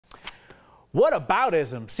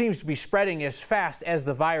Whataboutism seems to be spreading as fast as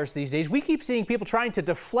the virus these days. We keep seeing people trying to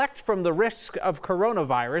deflect from the risk of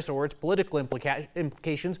coronavirus or its political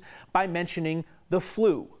implications by mentioning the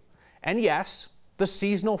flu. And yes, the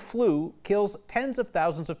seasonal flu kills tens of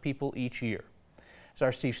thousands of people each year. As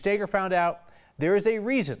our Steve Steger found out, there is a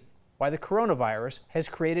reason why the coronavirus has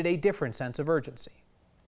created a different sense of urgency.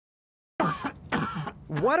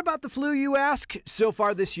 What about the flu, you ask? So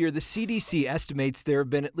far this year, the CDC estimates there have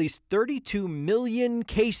been at least 32 million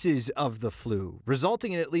cases of the flu,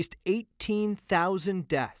 resulting in at least 18,000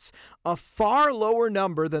 deaths, a far lower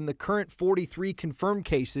number than the current 43 confirmed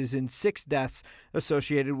cases and 6 deaths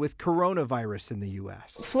associated with coronavirus in the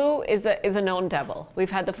U.S. Flu is a known devil.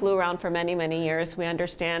 We've had the flu around for many, many years. We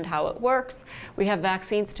understand how it works. We have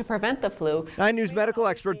vaccines to prevent the flu. 9 News medical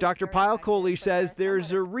expert Dr. Payal Kohli says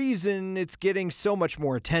there's a reason it's getting so much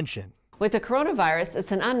more attention. With the coronavirus,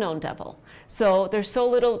 it's an unknown devil. So there's so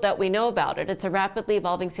little that we know about it. It's a rapidly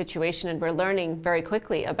evolving situation, and we're learning very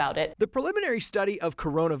quickly about it. The preliminary study of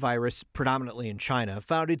coronavirus, predominantly in China,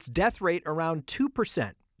 found its death rate around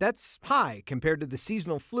 2%. That's high compared to the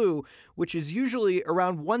seasonal flu, which is usually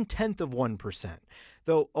around 0.1%.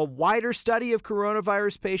 Though a wider study of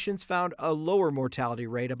coronavirus patients found a lower mortality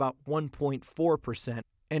rate, about 1.4%.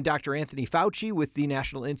 And Dr. Anthony Fauci with the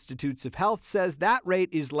National Institutes of Health says that rate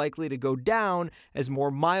is likely to go down as more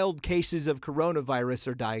mild cases of coronavirus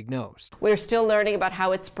are diagnosed. We're still learning about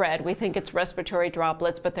how it's spread. We think it's respiratory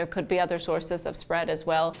droplets, but there could be other sources of spread as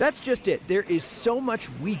well. That's just it. There is so much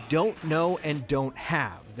we don't know and don't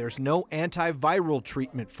have. There's no antiviral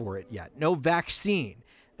treatment for it yet, no vaccine.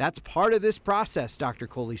 That's part of this process, Dr.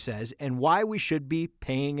 Kohli says, and why we should be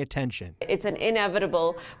paying attention. It's an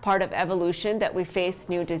inevitable part of evolution that we face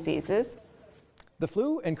new diseases. The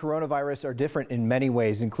flu and coronavirus are different in many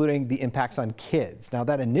ways, including the impacts on kids. Now,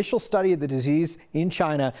 that initial study of the disease in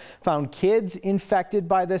China found kids infected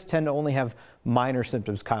by this tend to only have minor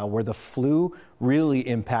symptoms, Kyle, where the flu really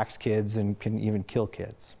impacts kids and can even kill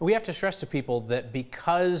kids. We have to stress to people that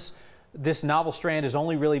because this novel strand has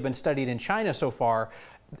only really been studied in China so far,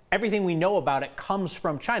 everything we know about it comes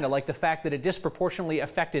from China, like the fact that it disproportionately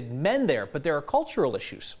affected men there, but there are cultural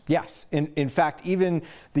issues. Yes. In fact, even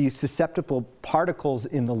the susceptible particles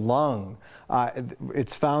in the lung,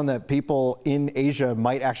 it's found that people in Asia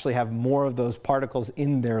might actually have more of those particles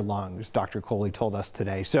in their lungs, Dr. Kohli told us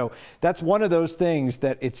today. So that's one of those things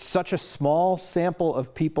that it's such a small sample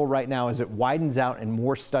of people right now. As it widens out and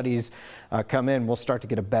more studies come in, we'll start to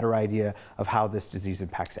get a better idea of how this disease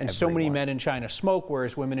impacts everyone. And so many men in China smoke,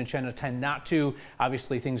 whereas women in China tend not to.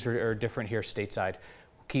 Obviously, things are different here stateside.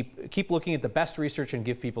 Keep looking at the best research and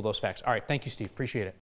give people those facts. All right. Thank you, Steve. Appreciate it.